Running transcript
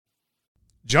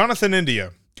Jonathan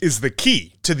India is the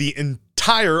key to the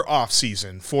entire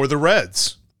offseason for the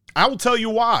Reds. I will tell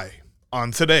you why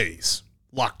on today's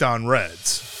Locked On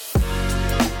Reds.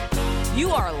 You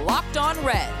are Locked On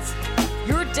Reds,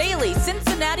 your daily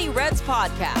Cincinnati Reds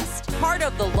podcast, part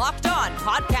of the Locked On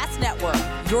Podcast Network,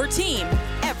 your team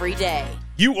every day.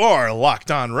 You are Locked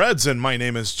On Reds, and my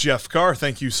name is Jeff Carr.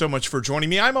 Thank you so much for joining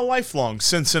me. I'm a lifelong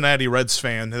Cincinnati Reds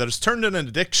fan that has turned an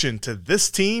addiction to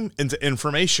this team into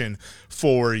information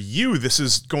for you. This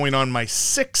is going on my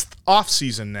sixth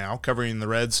offseason now, covering the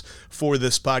Reds for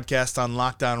this podcast on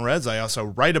Locked On Reds. I also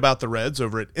write about the Reds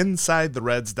over at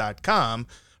InsideTheReds.com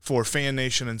for Fan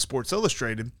Nation and Sports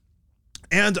Illustrated,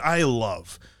 and I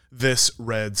love this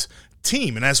Reds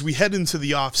team. And as we head into the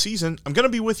offseason, I'm going to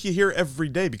be with you here every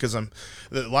day because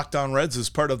the Locked On Reds is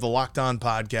part of the Locked On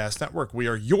Podcast Network. We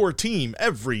are your team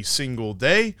every single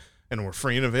day, and we're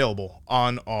free and available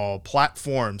on all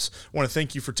platforms. I want to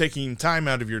thank you for taking time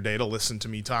out of your day to listen to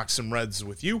me talk some Reds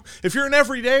with you. If you're an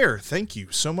everydayer, thank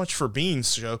you so much for being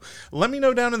so. Let me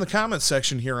know down in the comments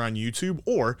section here on YouTube,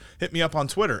 or hit me up on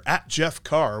Twitter at Jeff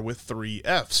Carr with 3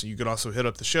 Fs. You could also hit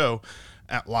up the show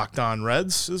at Locked On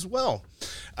Reds as well.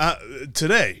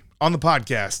 Today on the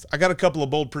podcast, I got a couple of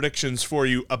bold predictions for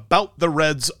you about the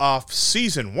Reds off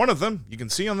season. One of them, you can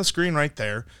see on the screen right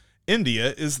there.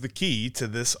 India is the key to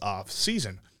this off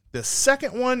season. The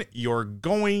second one, you're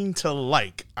going to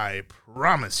like, I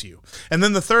promise you. And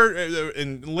then the third,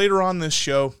 and later on this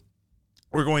show,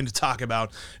 we're going to talk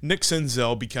about Nick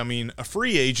Senzel becoming a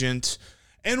free agent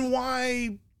and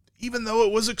why, even though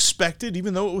it was expected,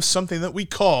 even though it was something that we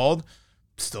called,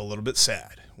 still a little bit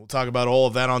sad. We'll talk about all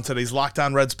of that on today's Locked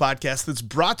On Reds podcast that's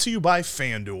brought to you by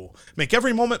FanDuel. Make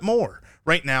every moment more.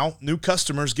 Right now, new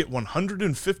customers get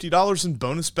 $150 in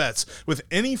bonus bets with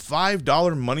any $5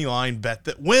 moneyline bet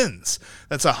that wins.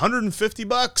 That's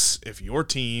 $150 if your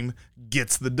team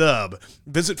gets the dub.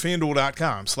 Visit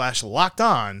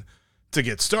FanDuel.com/LockedOn to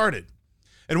get started.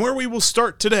 And where we will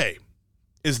start today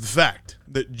is the fact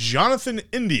that Jonathan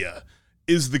India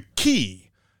is the key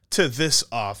to this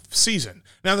off season.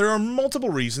 Now, there are multiple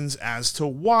reasons as to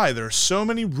why there are so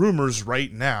many rumors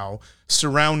right now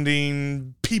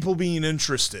surrounding people being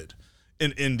interested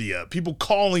in India, people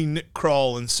calling Nick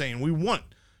Krall and saying, we want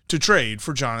to trade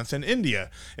for Jonathan India.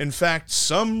 In fact,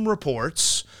 some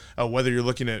reports, whether you're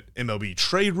looking at MLB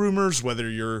trade rumors, whether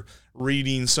you're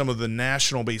reading some of the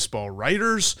national baseball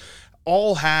writers,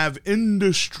 all have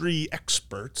industry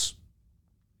experts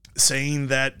saying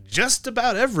that just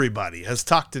about everybody has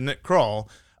talked to Nick Krall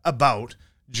about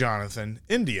Jonathan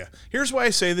India. Here's why I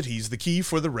say that he's the key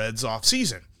for the Reds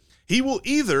offseason. He will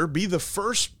either be the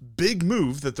first big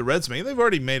move that the Reds made. They've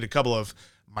already made a couple of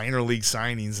minor league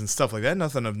signings and stuff like that,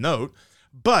 nothing of note,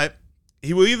 but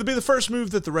he will either be the first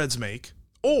move that the Reds make,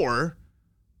 or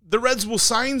the Reds will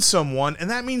sign someone, and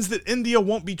that means that India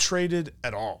won't be traded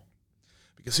at all.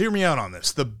 Because hear me out on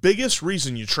this. The biggest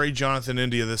reason you trade Jonathan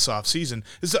India this offseason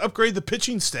is to upgrade the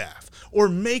pitching staff or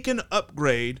make an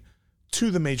upgrade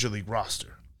to the major league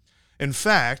roster. In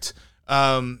fact,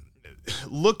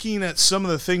 looking at some of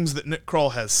the things that Nick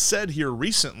Krall has said here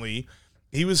recently,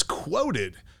 he was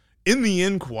quoted in the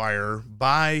Inquirer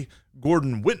by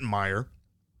Gordon Wittenmeyer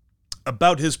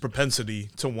about his propensity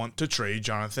to want to trade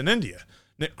Jonathan India.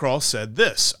 Nick Krall said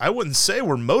this: I wouldn't say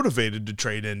we're motivated to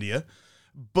trade India,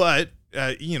 but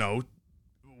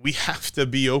we have to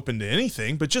be open to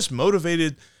anything, but just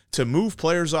motivated to move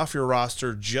players off your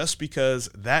roster just because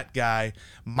that guy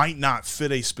might not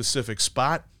fit a specific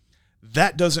spot,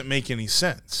 that doesn't make any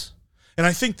sense. And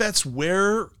I think that's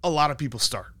where a lot of people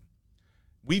start.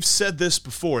 We've said this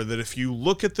before, that if you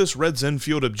look at this Reds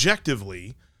infield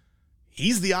objectively,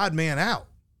 he's the odd man out.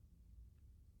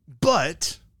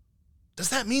 But does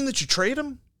that mean that you trade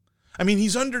him? I mean,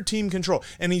 he's under team control,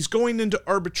 and he's going into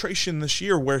arbitration this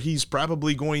year where he's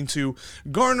probably going to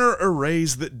garner a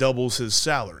raise that doubles his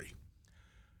salary.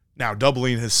 Now,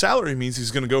 doubling his salary means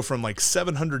he's going to go from like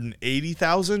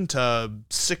 $780,000 to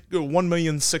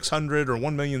 $1,600,000 or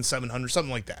 $1,700,000,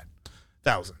 something like that,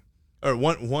 or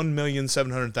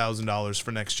 $1,700,000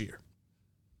 for next year.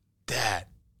 That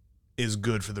is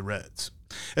good for the Reds,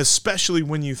 especially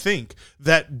when you think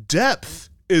that depth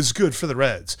is good for the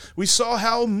Reds. We saw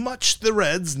how much the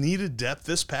Reds needed depth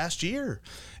this past year.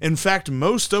 In fact,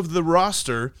 most of the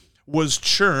roster was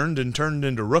churned and turned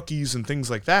into rookies and things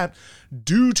like that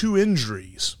due to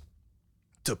injuries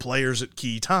to players at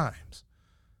key times.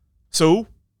 So,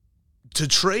 to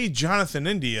trade Jonathan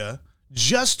India,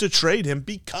 just to trade him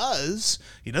because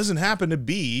he doesn't happen to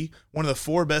be one of the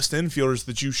 4 best infielders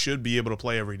that you should be able to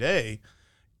play every day,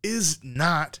 is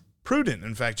not prudent.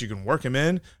 In fact, you can work him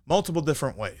in multiple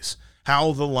different ways.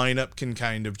 how the lineup can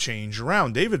kind of change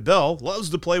around. David Bell loves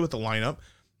to play with the lineup.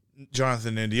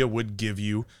 Jonathan India would give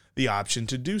you the option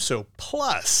to do so.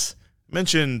 Plus,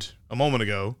 mentioned a moment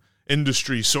ago,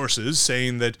 industry sources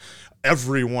saying that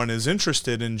everyone is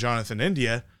interested in Jonathan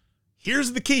India.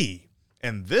 Here's the key.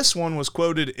 And this one was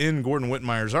quoted in Gordon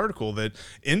Whitmire's article that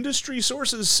industry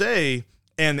sources say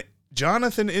an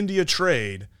Jonathan India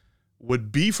trade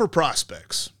would be for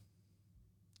prospects,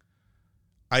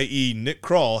 i.e. Nick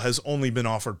Krall has only been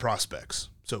offered prospects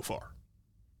so far.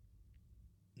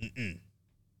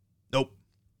 Nope.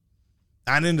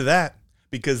 Not into that,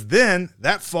 because then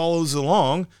that follows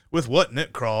along with what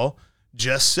Nick Krall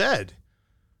just said.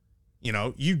 You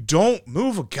know, you don't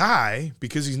move a guy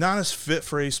because he's not as fit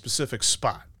for a specific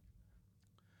spot.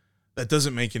 That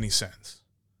doesn't make any sense.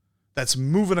 That's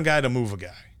moving a guy to move a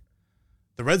guy.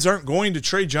 The Reds aren't going to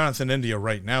trade Jonathan India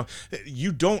right now.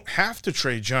 You don't have to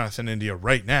trade Jonathan India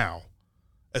right now,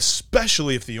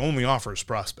 especially if the only offer is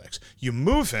prospects. You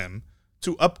move him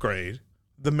to upgrade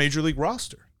the Major League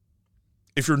roster.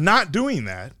 If you're not doing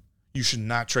that, you should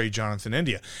not trade Jonathan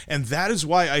India. And that is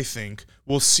why I think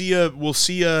we'll see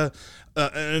an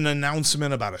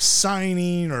announcement about a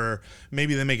signing, or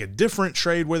maybe they make a different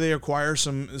trade where they acquire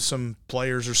some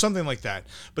players or something like that.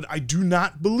 But I do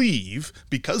not believe,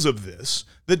 because of this,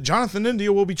 that Jonathan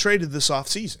India will be traded this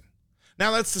offseason.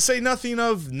 Now, that's to say nothing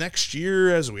of next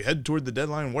year as we head toward the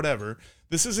deadline, whatever.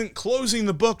 This isn't closing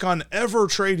the book on ever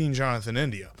trading Jonathan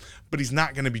India, but he's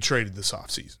not going to be traded this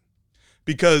offseason.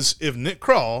 Because if Nick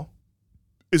Krall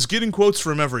is getting quotes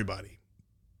from everybody,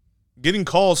 getting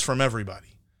calls from everybody,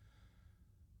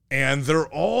 and they're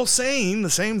all saying the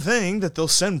same thing, that they'll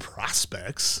send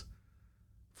prospects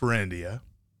for India,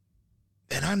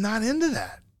 then I'm not into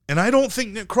that. And I don't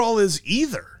think Nick Krall is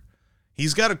either.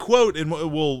 He's got a quote, and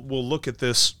we'll look at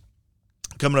this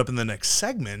coming up in the next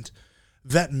segment,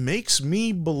 that makes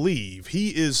me believe he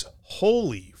is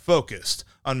wholly focused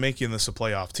on making this a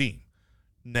playoff team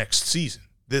next season,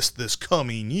 this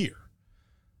coming year.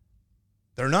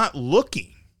 They're not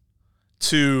looking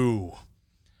to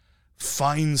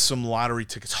find some lottery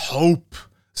tickets, hope,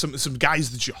 some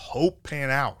guys that you hope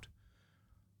pan out.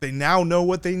 They now know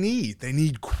what they need. They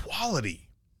need quality.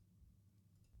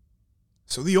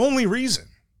 So the only reason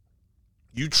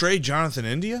you trade Jonathan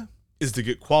India is to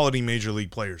get quality Major League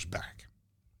players back.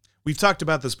 We've talked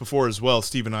about this before as well,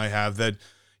 Steve and I have, that,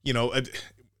 you know,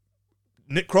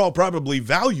 Nick Krall probably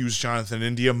values Jonathan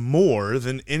India more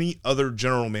than any other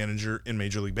general manager in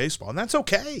Major League Baseball, and that's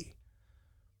okay.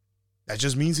 That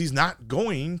just means he's not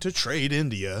going to trade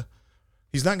India.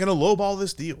 He's not going to lowball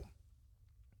this deal.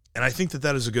 And I think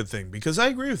that is a good thing, because I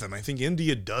agree with him. I think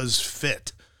India does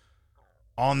fit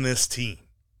on this team.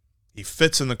 He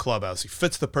fits in the clubhouse. He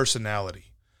fits the personality.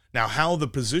 Now, how the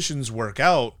positions work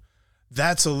out,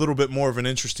 that's a little bit more of an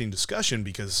interesting discussion,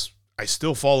 because I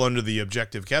still fall under the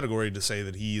objective category to say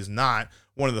that he is not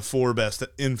one of the 4 best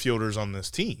infielders on this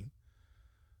team.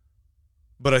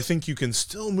 But I think you can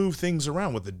still move things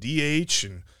around with the DH,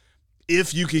 and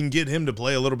if you can get him to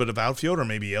play a little bit of outfield, or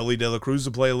maybe Ellie De La Cruz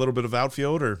to play a little bit of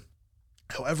outfield, or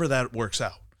however that works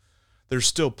out, there's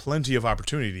still plenty of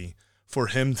opportunity for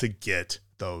him to get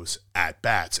those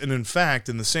at-bats. And in fact,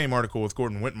 in the same article with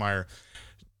Gordon Whitmire,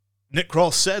 Nick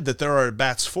Krall said that there are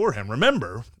at-bats for him.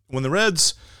 Remember, when the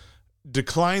Reds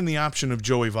declined the option of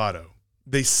Joey Votto,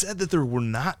 they said that there were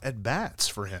not at-bats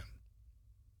for him.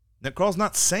 Nick Krall's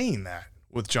not saying that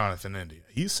with Jonathan India.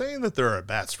 He's saying that there are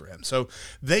at-bats for him. So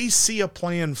they see a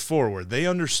plan forward. They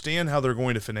understand how they're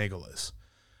going to finagle this.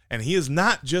 And he is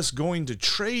not just going to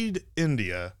trade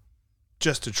India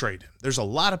just to trade him. There's a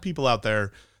lot of people out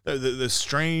there, the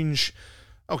strange,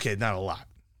 okay, not a lot.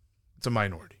 It's a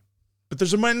minority. But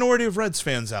there's a minority of Reds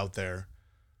fans out there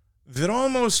that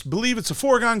almost believe it's a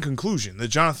foregone conclusion that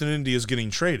Jonathan India is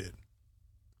getting traded.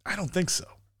 I don't think so.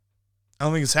 I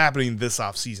don't think it's happening this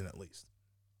offseason, at least.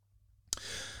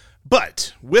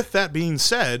 But with that being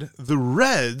said, the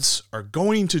Reds are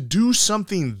going to do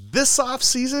something this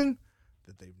offseason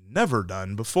that they've never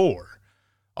done before.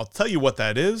 I'll tell you what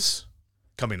that is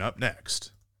coming up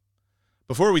next.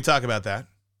 Before we talk about that,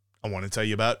 I want to tell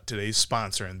you about today's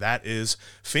sponsor, and that is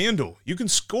FanDuel. You can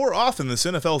score off in this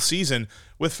NFL season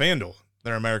with FanDuel.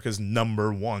 They're America's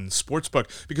 #1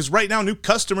 sportsbook, because right now new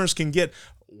customers can get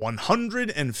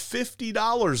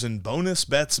 $150 in bonus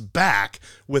bets back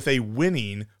with a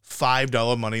winning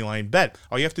 $5 moneyline bet.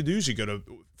 All you have to do is you go to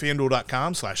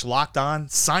FanDuel.com/lockedon,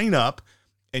 sign up,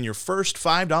 and your first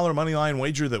 $5 moneyline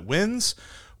wager that wins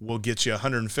will get you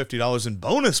 $150 in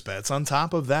bonus bets on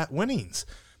top of that winnings.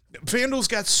 FanDuel's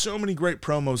got so many great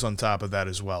promos on top of that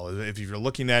as well. If you're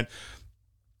looking at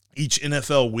each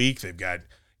NFL week, they've got,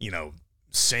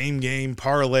 same game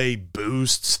parlay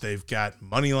boosts. They've got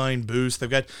money line boosts. They've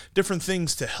got different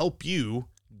things to help you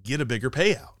get a bigger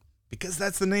payout, because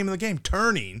that's the name of the game,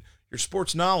 turning your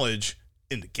sports knowledge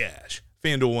into cash.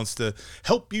 FanDuel wants to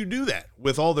help you do that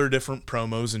with all their different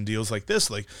promos and deals like this.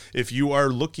 Like, if you are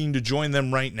looking to join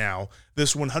them right now,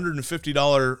 this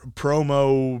 $150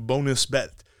 promo bonus bet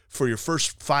for your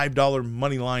first $5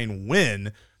 money line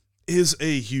win is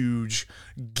a huge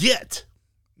get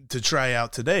to try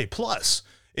out today. Plus,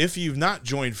 if you've not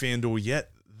joined FanDuel yet,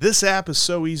 this app is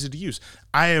so easy to use.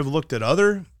 I have looked at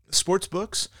other sports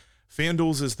books.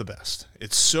 FanDuel's is the best.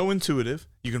 It's so intuitive.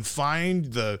 You can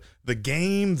find the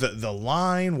game, the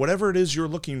line, whatever it is you're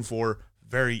looking for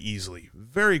very easily,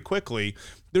 very quickly.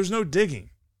 There's no digging.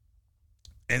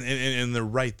 And they're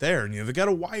right there. And they've got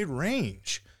a wide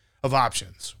range of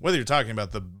options, whether you're talking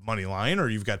about the money line or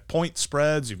you've got point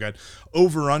spreads, you've got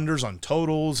over-unders on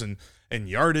totals and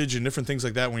yardage and different things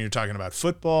like that. When you're talking about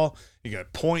football, you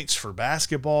got points for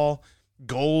basketball,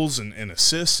 goals and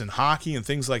assists and hockey and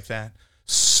things like that.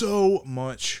 So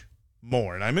much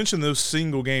more. And I mentioned those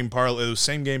same game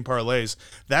parlays.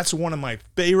 That's one of my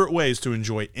favorite ways to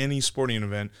enjoy any sporting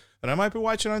event that I might be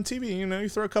watching on TV. You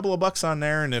throw a couple of bucks on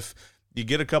there, and if you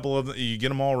get you get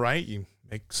them all right, you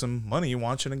make some money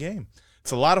watching a game.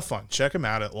 It's a lot of fun. Check them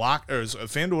out at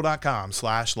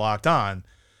FanDuel.com/lockedon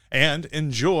and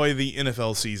enjoy the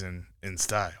NFL season in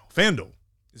style. FanDuel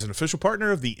is an official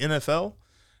partner of the NFL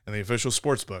and the official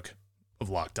sportsbook of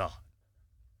Locked On.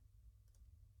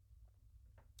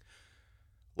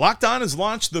 Locked On has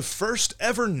launched the first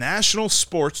ever national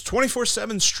sports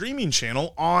 24/7 streaming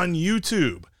channel on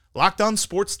YouTube. Locked On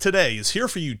Sports Today is here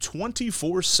for you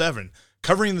 24/7,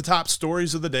 covering the top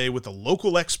stories of the day with the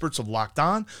local experts of Locked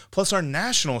On, plus our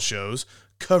national shows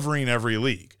covering every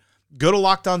league. Go to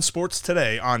Locked On Sports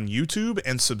Today on YouTube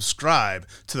and subscribe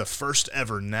to the first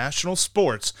ever national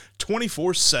sports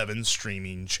 24/7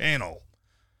 streaming channel.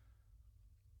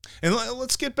 And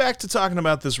let's get back to talking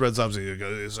about this Reds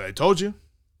offseason. As I told you,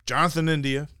 Jonathan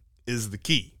India is the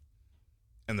key,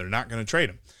 and they're not going to trade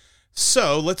him.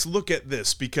 So let's look at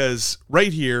this, because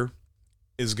right here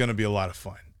is going to be a lot of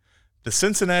fun. The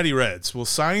Cincinnati Reds will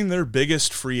sign their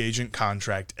biggest free agent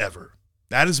contract ever.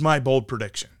 That is my bold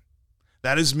prediction.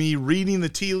 That is me reading the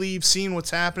tea leaves, seeing what's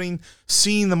happening,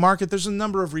 seeing the market. There's a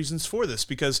number of reasons for this,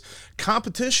 because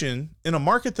competition in a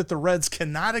market that the Reds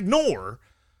cannot ignore,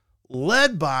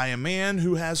 led by a man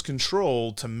who has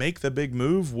control to make the big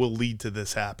move, will lead to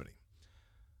this happening.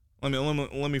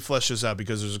 Let me flesh this out,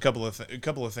 because there's a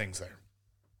couple of things there.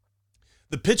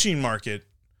 The pitching market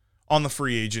on the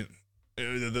free agent,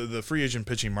 the free agent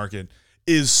pitching market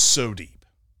is so deep.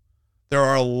 There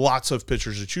are lots of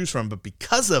pitchers to choose from, but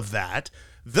because of that,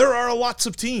 there are lots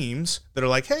of teams that are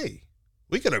like, hey,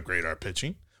 we could upgrade our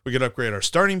pitching. We could upgrade our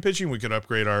starting pitching. We could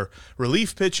upgrade our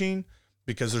relief pitching,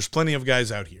 because there's plenty of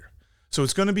guys out here. So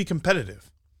it's going to be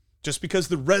competitive. Just because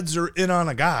the Reds are in on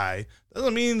a guy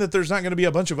doesn't mean that there's not going to be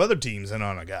a bunch of other teams in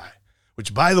on a guy.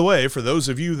 Which, by the way, for those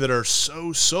of you that are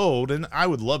so sold, and I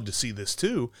would love to see this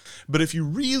too, but if you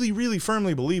really, really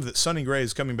firmly believe that Sonny Gray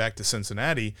is coming back to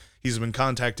Cincinnati, he's been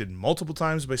contacted multiple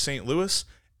times by St. Louis,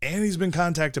 and he's been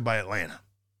contacted by Atlanta.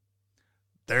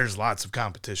 There's lots of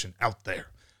competition out there.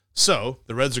 So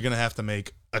the Reds are going to have to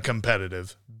make a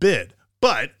competitive bid.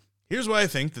 But here's why I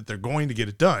think that they're going to get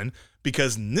it done,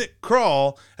 because Nick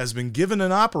Krall has been given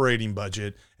an operating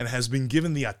budget and has been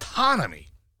given the autonomy,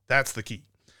 that's the key,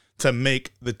 to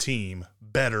make the team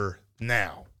better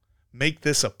now. Make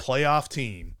this a playoff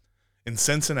team in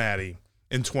Cincinnati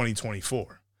in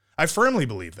 2024. I firmly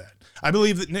believe that. I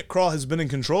believe that Nick Krall has been in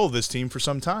control of this team for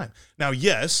some time. Now,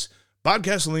 yes, Bob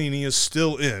Castellini is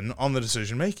still in on the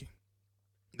decision-making.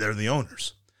 They're the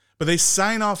owners. But they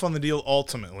sign off on the deal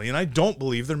ultimately, and I don't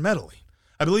believe they're meddling.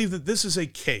 I believe that this is a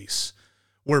case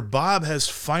where Bob has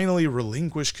finally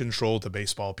relinquished control to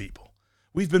baseball people.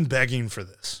 We've been begging for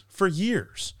this for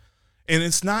years. And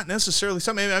it's not necessarily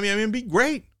something, it'd be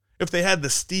great if they had the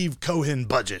Steve Cohen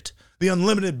budget, the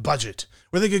unlimited budget,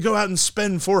 where they could go out and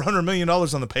spend $400 million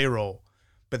on the payroll.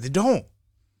 But they don't.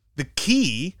 The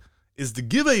key is to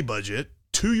give a budget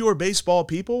to your baseball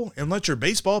people and let your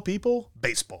baseball people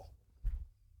baseball.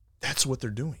 That's what they're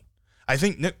doing. I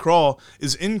think Nick Krall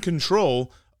is in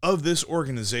control of this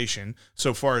organization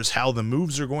so far as how the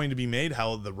moves are going to be made,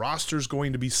 how the roster is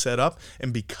going to be set up.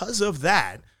 And because of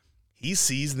that, he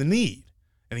sees the need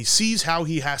and he sees how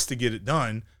he has to get it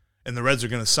done. And the Reds are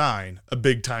going to sign a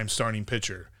big-time starting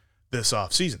pitcher this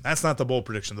offseason. That's not the bold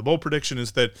prediction. The bold prediction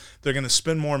is that they're going to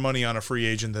spend more money on a free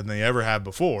agent than they ever have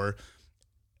before.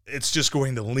 It's just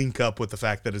going to link up with the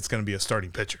fact that it's going to be a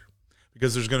starting pitcher.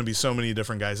 because there's going to be so many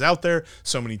different guys out there,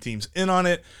 so many teams in on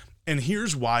it. And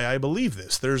here's why I believe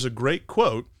this. There's a great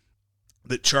quote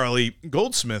that Charlie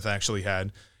Goldsmith actually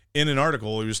had in an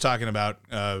article. He was talking about,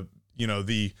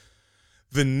 the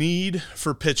need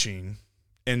for pitching,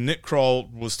 and Nick Kroll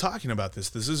was talking about this.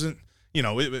 This isn't,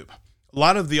 a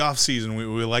lot of the offseason,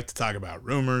 we like to talk about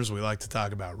rumors. We like to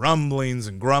talk about rumblings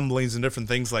and grumblings and different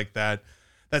things like that.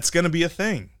 That's going to be a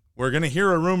thing. We're going to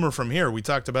hear a rumor from here. We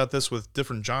talked about this with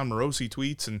different John Morosi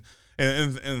tweets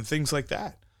and things like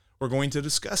that. We're going to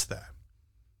discuss that.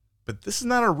 But this is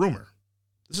not a rumor.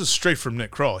 This is straight from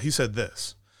Nick Kroll. He said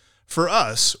this: for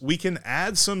us, we can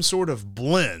add some sort of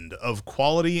blend of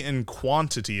quality and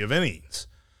quantity of innings.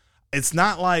 It's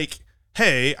not like,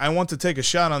 hey, I want to take a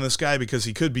shot on this guy because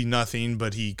he could be nothing,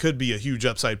 but he could be a huge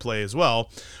upside play as well.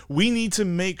 We need to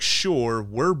make sure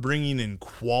we're bringing in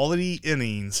quality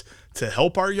innings to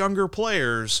help our younger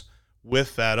players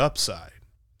with that upside.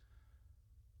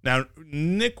 Now,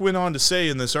 Nick went on to say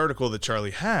in this article that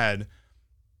Charlie had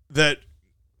that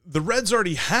the Reds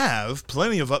already have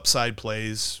plenty of upside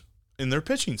plays in their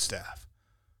pitching staff.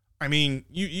 I mean,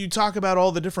 you talk about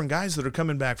all the different guys that are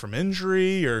coming back from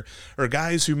injury or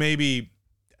guys who maybe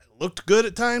looked good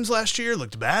at times last year,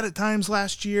 looked bad at times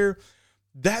last year.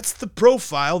 That's the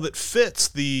profile that fits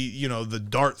the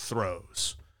dart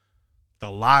throws, the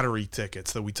lottery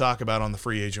tickets that we talk about on the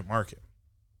free agent market.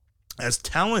 As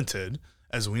talented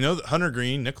as we know that Hunter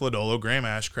Green, Nick Lodolo, Graham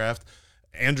Ashcraft,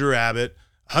 Andrew Abbott,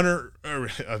 I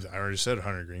already said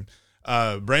Hunter Green,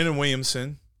 Brandon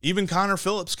Williamson, even Connor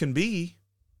Phillips can be,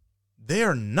 they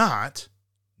are not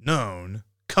known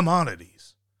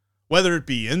commodities. Whether it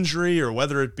be injury or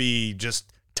whether it be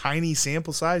just tiny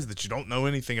sample size that you don't know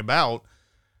anything about,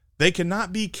 they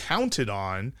cannot be counted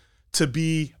on to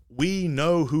be, we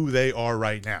know who they are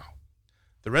right now.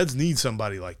 The Reds need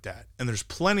somebody like that, and there's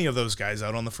plenty of those guys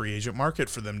out on the free agent market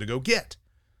for them to go get.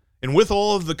 And with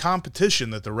all of the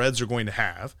competition that the Reds are going to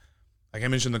have, like I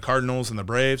mentioned, the Cardinals and the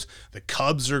Braves, the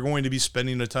Cubs are going to be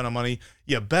spending a ton of money.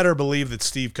 You better believe that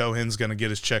Steve Cohen's going to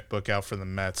get his checkbook out for the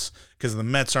Mets, because the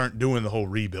Mets aren't doing the whole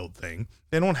rebuild thing.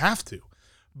 They don't have to.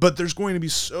 But there's going to be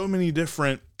so many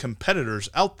different competitors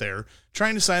out there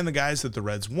trying to sign the guys that the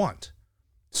Reds want.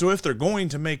 So if they're going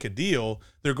to make a deal,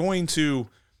 they're going to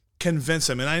convince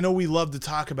them. And I know we love to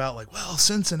talk about, like, well,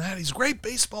 Cincinnati's a great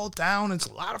baseball town. It's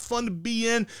a lot of fun to be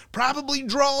in. Probably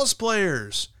draws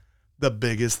players. The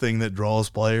biggest thing that draws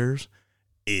players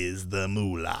is the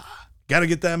moolah. Got to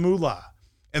get that moolah.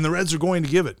 And the Reds are going to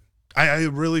give it. I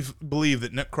really believe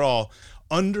that Nick Kroll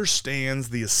understands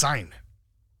the assignment.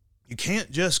 You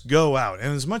can't just go out,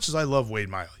 and as much as I love Wade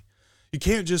Miley, you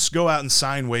can't just go out and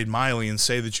sign Wade Miley and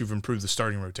say that you've improved the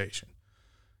starting rotation.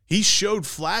 He showed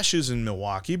flashes in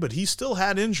Milwaukee, but he still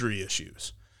had injury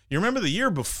issues. You remember the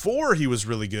year before he was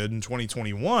really good in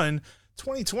 2021,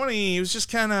 2020, he was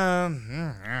just kind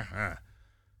of,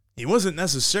 he wasn't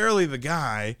necessarily the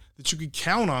guy that you could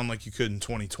count on like you could in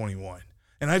 2021.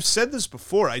 And I've said this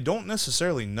before, I don't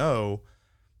necessarily know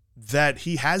that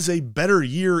he has a better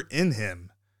year in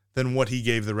him than what he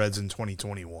gave the Reds in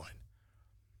 2021.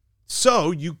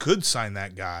 So you could sign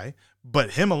that guy,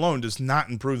 but him alone does not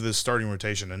improve this starting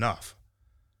rotation enough.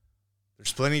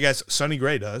 There's plenty of guys. Sonny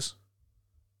Gray does.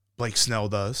 Blake Snell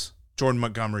does. Jordan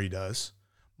Montgomery does.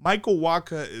 Michael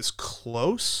Wacha is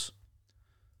close,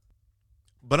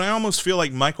 but I almost feel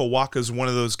like Michael Wacha is one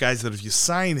of those guys that if you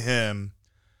sign him,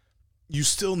 you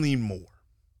still need more.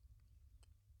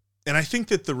 And I think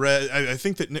that I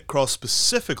think that Nick Kroll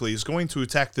specifically is going to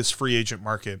attack this free agent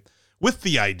market with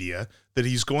the idea that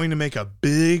he's going to make a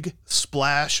big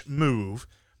splash move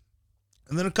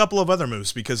and then a couple of other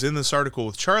moves, because in this article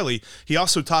with Charlie, he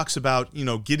also talks about,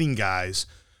 getting guys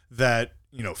that,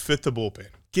 fit the bullpen.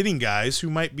 Getting guys who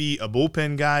might be a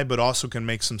bullpen guy but also can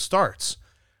make some starts.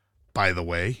 By the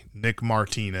way, Nick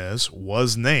Martinez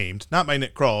was named, not by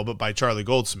Nick Kroll, but by Charlie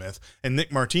Goldsmith, and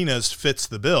Nick Martinez fits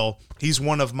the bill. He's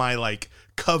one of my,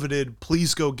 coveted,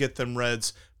 please go get them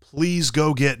Reds, please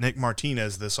go get Nick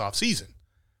Martinez this offseason.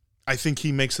 I think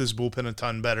he makes his bullpen a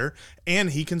ton better, and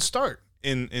he can start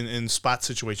in spot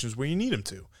situations where you need him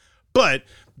to. But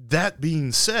that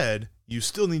being said, you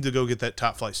still need to go get that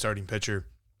top-flight starting pitcher.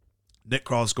 Nick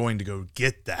Kroll's going to go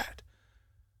get that.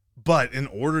 But in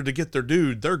order to get their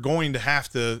dude, they're going to have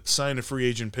to sign a free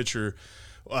agent pitcher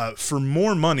for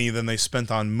more money than they spent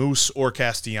on Moose or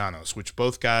Castellanos, which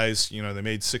both guys, they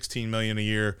made $16 million a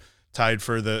year, tied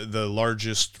for the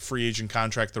largest free agent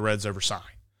contract the Reds ever signed.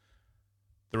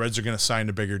 The Reds are going to sign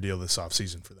a bigger deal this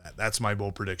offseason for that. That's my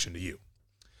bold prediction to you.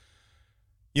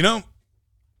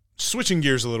 Switching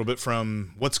gears a little bit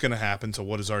from what's going to happen to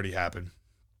what has already happened,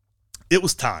 it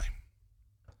was time.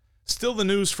 Still, the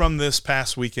news from this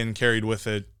past weekend carried with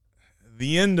it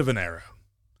the end of an era.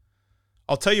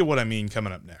 I'll tell you what I mean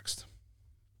coming up next.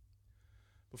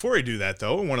 Before I do that,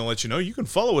 though, I want to let you know you can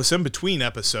follow us in between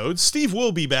episodes. Steve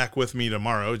will be back with me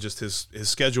tomorrow. Just his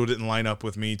schedule didn't line up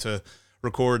with me to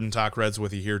record and talk Reds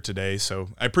with you here today. So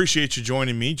I appreciate you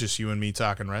joining me, just you and me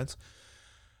talking Reds.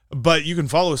 But you can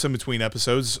follow us in between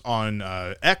episodes on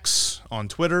X, on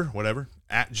Twitter, whatever,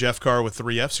 at Jeff Carr with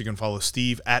 3 Fs. You can follow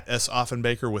Steve at S.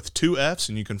 Offenbaker with 2 Fs,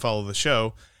 and you can follow the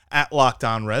show at Locked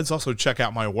On Reds. Also, check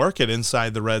out my work at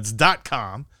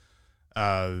InsideTheReds.com,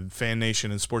 Fan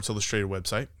Nation and Sports Illustrated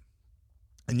website.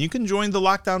 And you can join the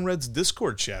Locked On Reds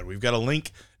Discord chat. We've got a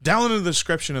link down in the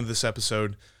description of this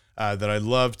episode that I'd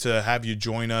love to have you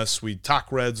join us. We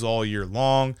talk Reds all year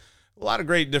long. A lot of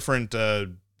great different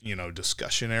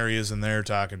discussion areas in there,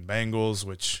 talking Bengals,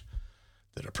 which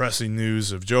the depressing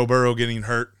news of Joe Burrow getting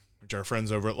hurt, which our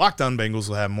friends over at Locked On Bengals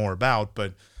will have more about,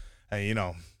 but,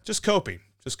 just coping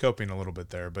a little bit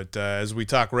there. But as we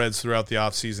talk Reds throughout the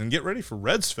offseason, get ready for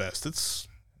Reds Fest. It's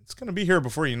going to be here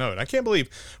before you know it. I can't believe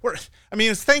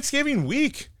it's Thanksgiving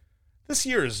week. This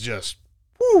year is just,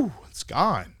 it's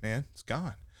gone, man. It's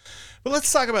gone. But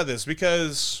let's talk about this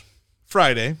because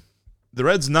Friday, the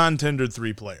Reds non-tendered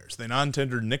 3 players. They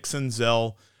non-tendered Nick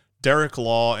Senzel, Derek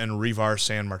Law, and Rivar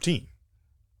Sanmartin.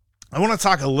 I want to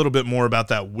talk a little bit more about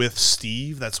that with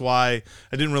Steve. That's why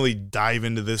I didn't really dive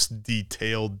into this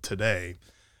detailed today.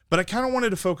 But I kind of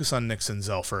wanted to focus on Nick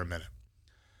Senzel for a minute.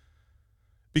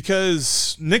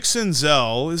 Because Nick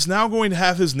Senzel is now going to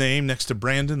have his name next to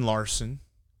Brandon Larson.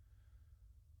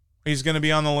 He's going to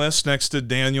be on the list next to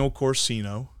Daniel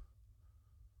Corsino.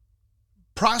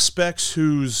 Prospects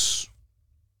whose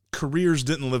careers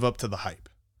didn't live up to the hype.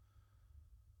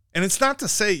 And it's not to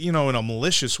say, in a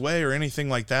malicious way or anything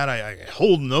like that. I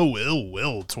hold no ill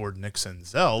will toward Nick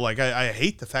Senzel. Like, I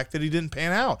hate the fact that he didn't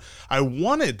pan out. I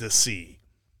wanted to see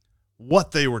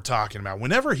what they were talking about.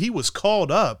 Whenever he was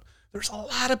called up, there's a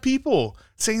lot of people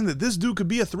saying that this dude could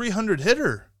be a 300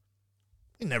 hitter.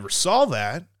 We never saw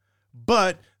that,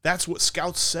 but that's what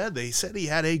scouts said. They said he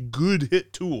had a good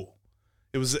hit tool.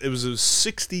 It was a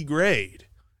 60 grade,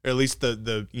 or at least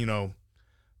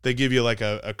they give you like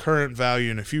a current value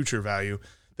and a future value.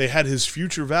 They had his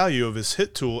future value of his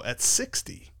hit tool at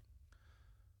 60,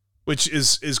 which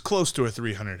is close to a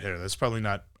 300 hitter. That's probably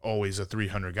not always a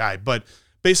 300 guy, but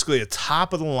basically a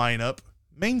top of the lineup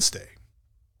mainstay.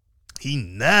 He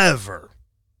never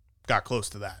got close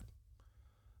to that.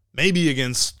 Maybe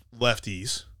against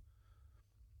lefties,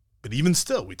 but even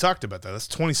still, we talked about that. That's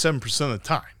 27% of the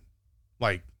time.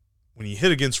 Like, when you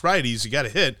hit against righties, you got to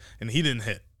hit, and he didn't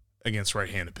hit against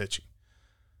right-handed pitching.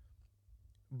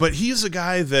 But he's a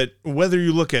guy that, whether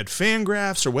you look at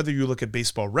Fangraphs or whether you look at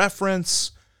Baseball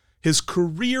Reference, his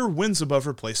career wins above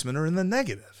replacement are in the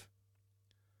negative.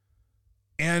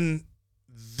 And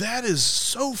that is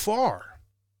so far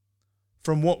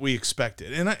from what we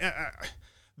expected. And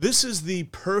this is the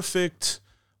perfect,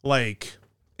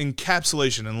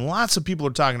 encapsulation, and lots of people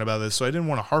are talking about this, so I didn't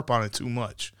want to harp on it too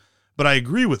much. But I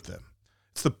agree with them.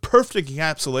 It's the perfect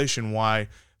encapsulation why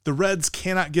the Reds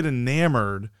cannot get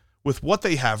enamored with what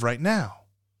they have right now.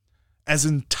 As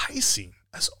enticing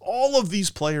as all of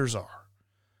these players are,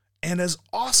 and as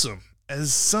awesome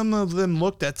as some of them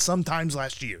looked at sometimes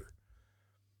last year,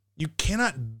 you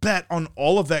cannot bet on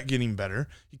all of that getting better.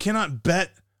 You cannot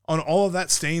bet on all of that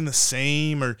staying the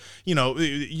same or,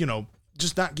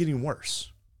 just not getting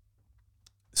worse.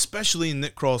 Especially in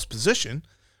Nick Krall's position,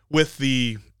 with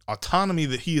the autonomy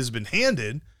that he has been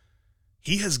handed,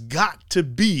 he has got to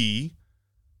be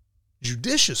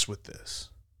judicious with this.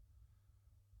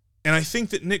 And I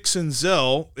think that Nick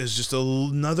Senzel is just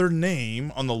another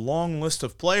name on the long list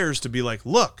of players to be like,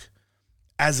 look,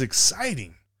 as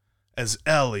exciting as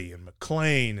Ellie and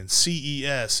McClain and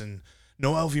CES and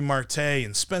Noelvi Marte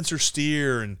and Spencer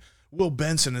Steer and Will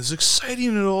Benson, as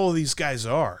exciting as all of these guys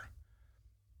are,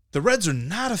 the Reds are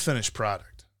not a finished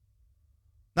product.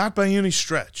 Not by any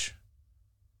stretch.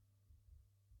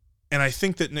 And I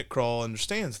think that Nick Krall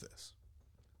understands this.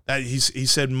 He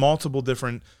said multiple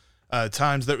different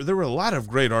times. There were a lot of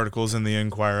great articles in the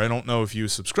Enquirer. I don't know if you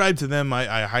subscribe to them.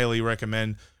 I highly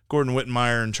recommend Gordon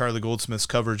Wittenmeyer and Charlie Goldsmith's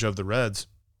coverage of the Reds.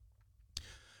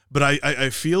 But I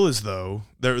feel as though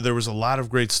there was a lot of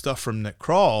great stuff from Nick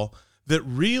Krall that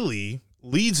really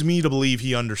leads me to believe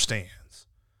he understands.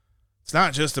 It's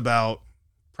not just about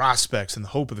prospects and the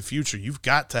hope of the future. You've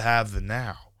got to have the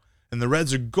now. And the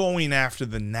Reds are going after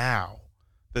the now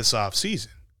this offseason.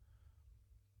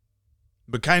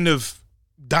 But kind of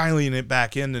dialing it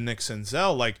back into Nick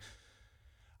Senzel,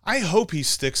 I hope he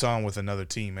sticks on with another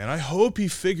team, man. I hope he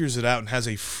figures it out and has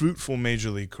a fruitful major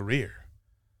league career.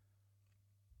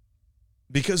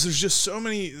 Because there's just so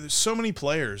many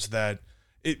players that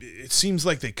it seems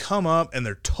like they come up and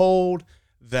they're told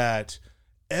that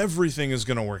everything is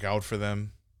going to work out for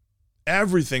them.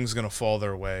 Everything's going to fall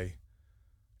their way.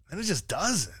 And it just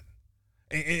doesn't.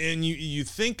 And you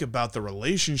think about the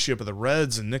relationship of the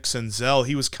Reds and Nick Senzel.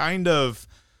 He was kind of,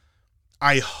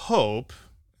 I hope,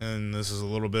 and this is a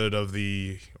little bit of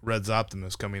the Reds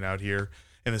optimist coming out here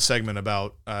in a segment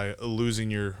about losing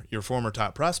your former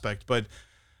top prospect, but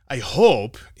I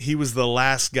hope he was the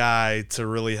last guy to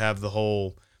really have the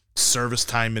whole service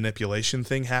time manipulation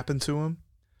thing happen to him.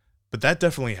 But that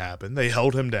definitely happened. They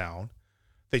held him down.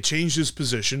 They changed his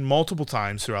position multiple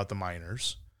times throughout the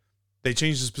minors. They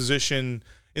changed his position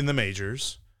in the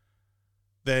majors.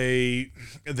 There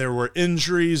were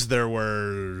injuries. There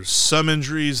were some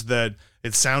injuries that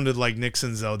it sounded like Nick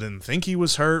Senzel didn't think he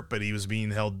was hurt, but he was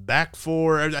being held back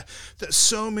for.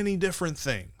 So many different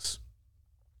things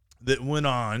that went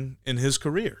on in his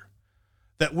career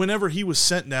that whenever he was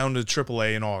sent down to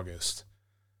AAA in August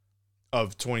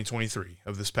of 2023,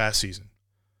 of this past season,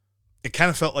 it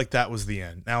kind of felt like that was the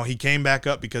end. Now, he came back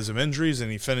up because of injuries,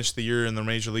 and he finished the year in the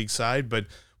major league side, but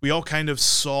we all kind of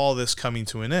saw this coming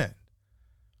to an end.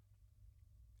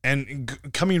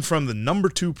 And coming from the number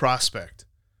 2 prospect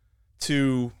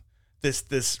to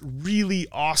this really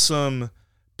awesome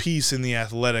piece in The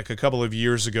Athletic a couple of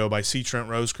years ago by C. Trent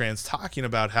Rosecrans talking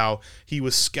about how he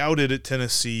was scouted at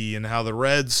Tennessee and how the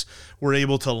Reds were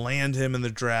able to land him in the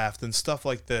draft and stuff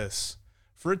like this.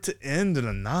 For it to end in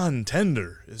a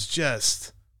non-tender is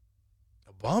just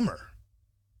a bummer.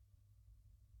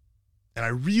 And I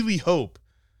really hope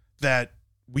that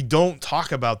we don't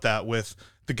talk about that with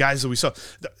the guys that we saw.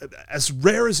 As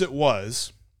rare as it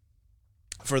was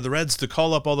for the Reds to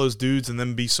call up all those dudes and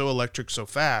then be so electric so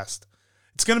fast,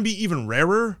 it's going to be even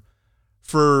rarer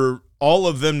for all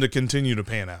of them to continue to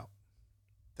pan out.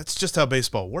 That's just how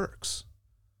baseball works.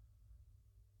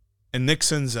 And Nick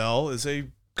Senzel is a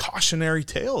cautionary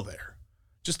tale there.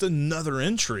 Just another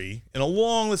entry in a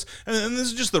long list. And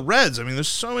this is just the Reds. I mean, there's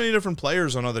so many different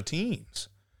players on other teams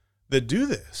that do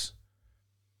this.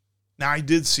 Now, I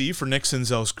did see, for Nick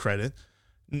Senzel's credit,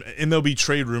 MLB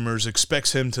Trade Rumors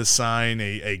expects him to sign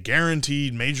a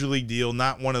guaranteed major league deal,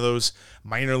 not one of those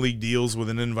minor league deals with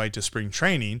an invite to spring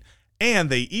training. And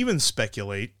they even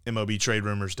speculate, MLB Trade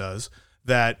Rumors does,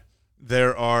 that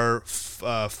there are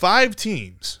 5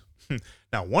 teams.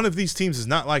 Now, one of these teams is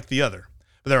not like the other,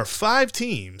 but there are 5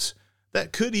 teams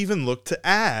that could even look to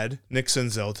add Nick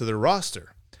Senzel to their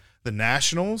roster. The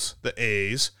Nationals, the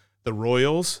A's, the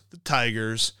Royals, the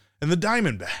Tigers, and the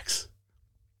Diamondbacks.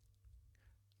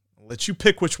 I'll let you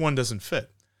pick which one doesn't fit.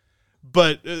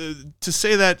 But to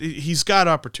say that, he's got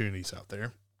opportunities out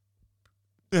there,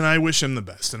 and I wish him the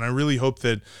best. And I really hope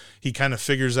that he kind of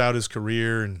figures out his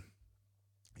career and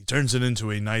he turns it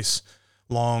into a nice,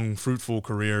 long, fruitful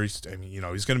career. He's going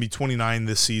to be 29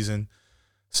 this season,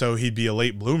 so he'd be a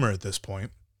late bloomer at this point.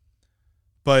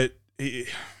 But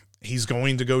he's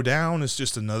going to go down as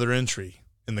just another entry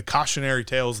in the cautionary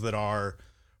tales that are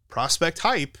prospect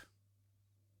hype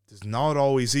does not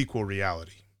always equal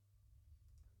reality.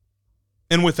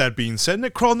 And with that being said,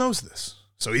 Nick Krall knows this.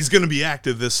 So he's going to be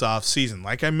active this offseason.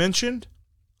 Like I mentioned,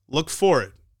 look for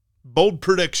it. Bold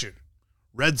prediction.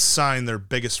 Reds sign their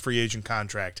biggest free agent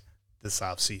contract this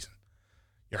offseason.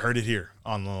 You heard it here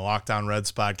on the Locked On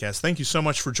Reds podcast. Thank you so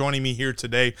much for joining me here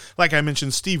today. Like I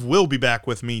mentioned, Steve will be back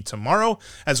with me tomorrow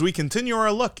as we continue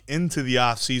our look into the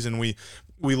offseason.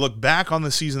 We look back on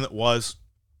the season that was,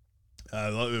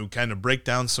 kind of break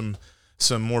down some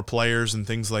more players and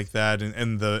things like that,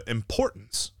 and the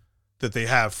importance that they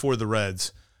have for the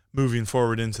Reds moving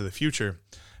forward into the future.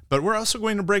 But we're also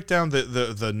going to break down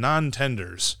the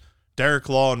non-tenders. Derek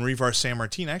Law and Revar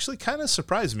Sanmartin actually kind of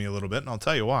surprised me a little bit, and I'll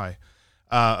tell you why.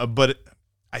 But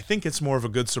I think it's more of a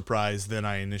good surprise than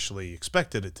I initially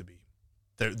expected it to be.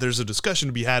 There's a discussion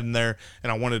to be had in there,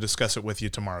 and I want to discuss it with you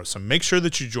tomorrow. So make sure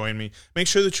that you join me. Make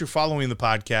sure that you're following the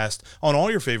podcast on all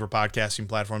your favorite podcasting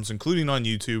platforms, including on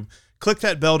YouTube. Click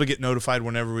that bell to get notified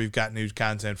whenever we've got new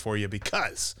content for you,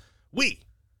 because we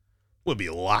will be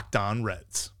Locked On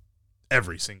Reds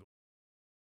every single